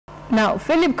Now,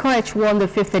 Philip Koech won the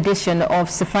 5th edition of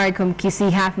Safaricom Kisii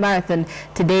half marathon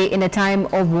today in a time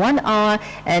of 1 hour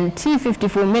and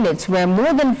 2:54 minutes, where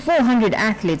more than 400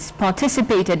 athletes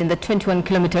participated in the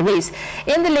 21-kilometer race.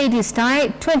 In the ladies' tie,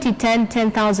 2010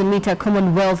 10,000-meter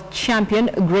Commonwealth champion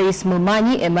Grace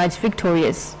Momanyi emerged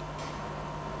victorious.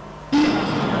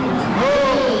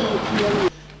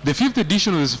 The 5th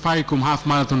edition of the Safaricom half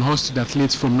marathon hosted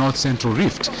athletes from North Central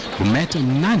Rift who met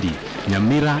in Nandi,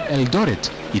 Nyamira,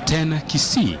 Eldoret, Iten,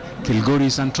 Kisii,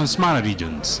 Kilgoris and Transmara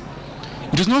regions.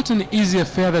 It was not an easy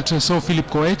affair that saw Philip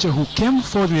Koech, who came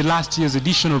fourth in the last year's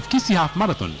edition of Kisii half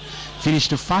marathon,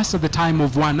 finished first at the time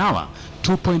of 1 hour,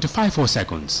 2.54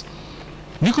 seconds.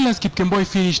 Nicholas Kipkemboi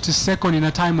finished second in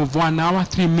a time of 1 hour,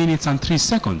 3 minutes and 3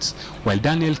 seconds, while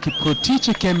Daniel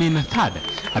Kiprotich came in third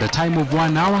at a time of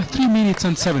 1 hour, 3 minutes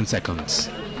and 7 seconds.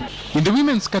 In the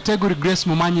women's category, Grace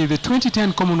Momanyi, the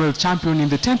 2010 Commonwealth champion in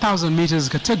the 10,000 meters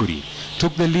category,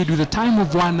 took the lead with a time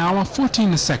of 1 hour,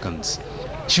 14 seconds.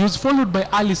 She was followed by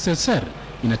Alice Ser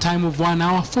in a time of 1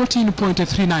 hour,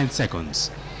 14.39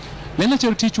 seconds. Lena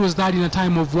Cherotich was third in a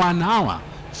time of 1 hour,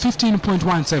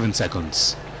 15.17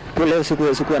 seconds. Leo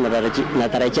sikuwa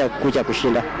natarajia kuja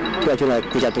kushinda,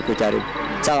 kuja tu kujaribu.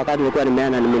 Sasa wakati nilikuwa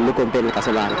nimeana niko mbele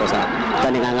nikasema kwa sababu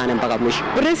taningangane mpaka mwisho.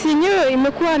 Race yenyewe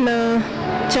imekuwa na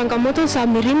changamoto za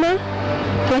milima,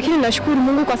 lakini nashukuru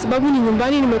Mungu kwa sababu ni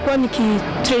nyumbani, nimekuwa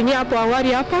nikitrainia hapo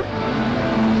awali hapa.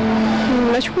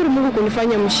 Nashukuru Mungu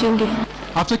kunifanya mshindi.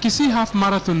 After Kisii half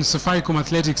marathon, Safaricom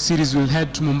Athletics Series will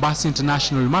head to Mombasa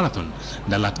International Marathon,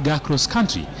 Dalatga Cross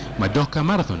Country, Madoka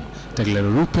Marathon,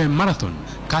 Taglerupe Marathon,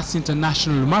 Kasi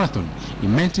International Marathon,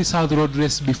 Imenti South Road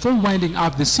Race before winding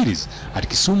up the series at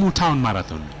Kisumu Town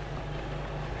Marathon.